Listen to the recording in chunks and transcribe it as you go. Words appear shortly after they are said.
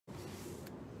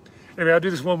Anyway, I'll do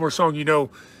this one more song. You know,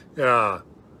 they're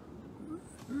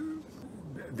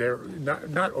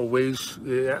not always.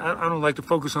 I don't like to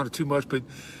focus on it too much, but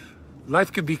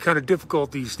life can be kind of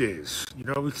difficult these days. You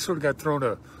know, we sort of got thrown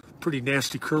a pretty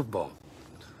nasty curveball,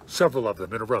 several of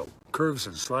them in a row. Curves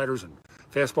and sliders and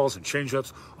fastballs and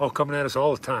changeups all coming at us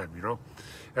all the time, you know.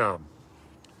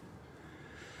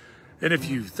 And if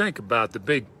you think about the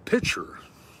big picture,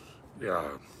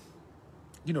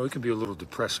 you know, it can be a little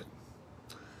depressing.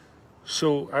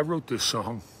 So I wrote this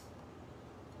song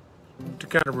to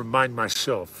kind of remind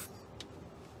myself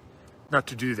not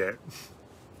to do that.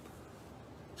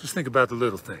 Just think about the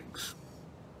little things.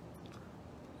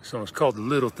 The song's called The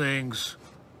Little Things.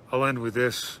 I'll end with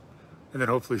this, and then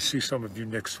hopefully see some of you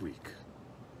next week.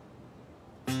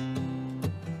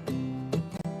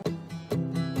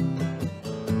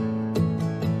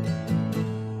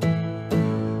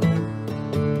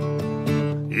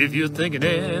 If you're thinking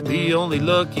that the only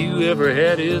luck you ever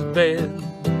had is bad,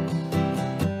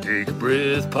 take a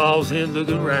breath, pause and look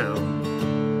around.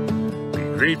 Be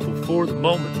grateful for the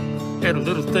moment and the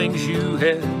little things you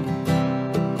had.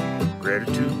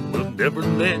 Gratitude will never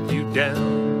let you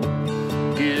down.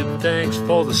 Give thanks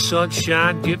for the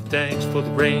sunshine, give thanks for the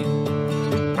rain.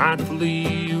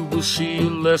 Mindfully you will see a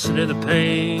lesson in the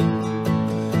pain.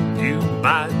 You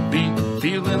might be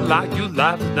feeling like your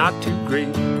life is not too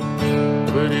great,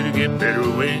 but it'll get better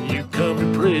when you come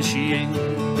to appreciate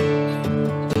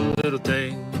the little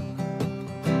things.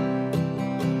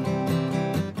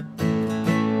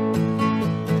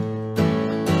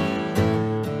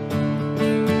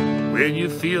 When you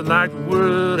feel like the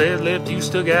world has left you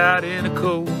stuck out in the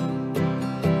cold,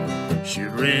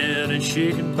 shivering and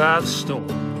shaken by the storm,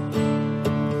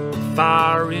 the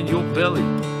fire in your belly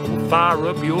will fire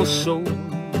up your soul,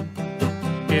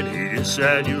 and heat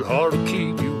inside your heart will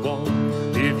keep you warm.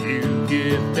 If you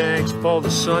give thanks for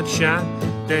the sunshine,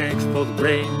 thanks for the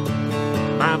rain,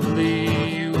 mindfully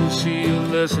you will see a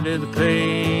lesson in the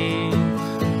pain.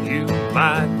 You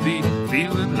might be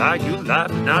feeling like your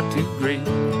life is not too great,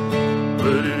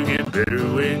 but it'll get better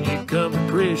when you come to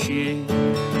appreciate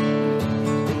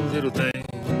the little things.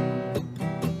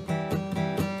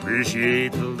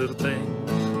 Appreciate the little things.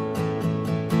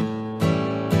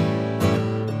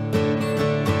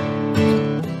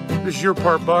 This is your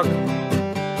part, Buck.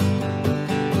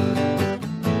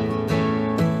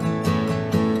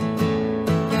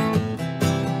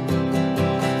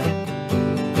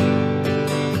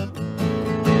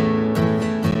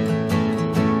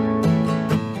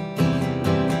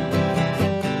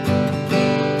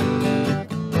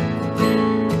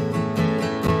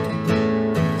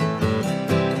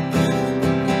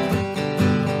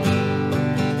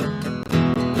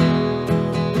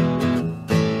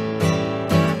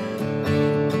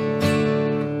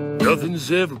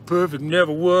 Nothing's ever perfect,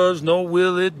 never was, nor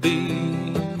will it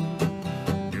be.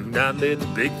 Do not let the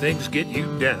big things get you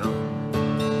down.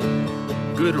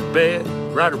 Good or bad,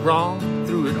 right or wrong,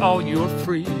 through it all you're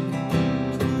free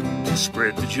to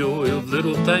spread the joy of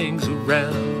little things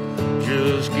around.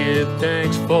 Just give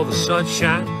thanks for the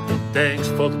sunshine, thanks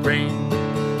for the rain.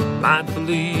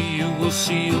 Mindfully you will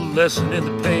see a lesson in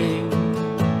the pain.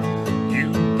 You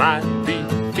might be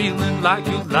feeling like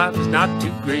your life is not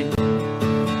too great,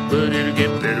 but it'll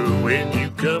get better when you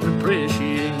come to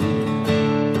appreciate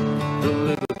the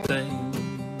little things.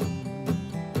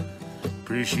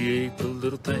 Appreciate the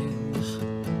little things.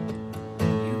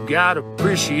 You gotta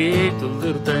appreciate the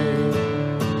little things.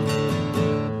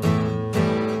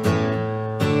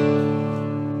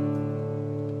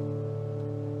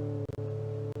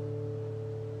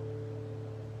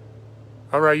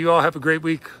 All right, you all have a great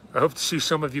week. I hope to see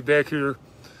some of you back here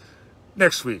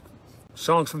next week.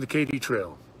 Songs from the KD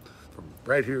Trail.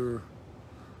 Right here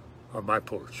on my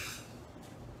porch.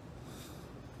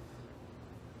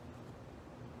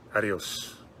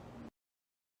 Adios.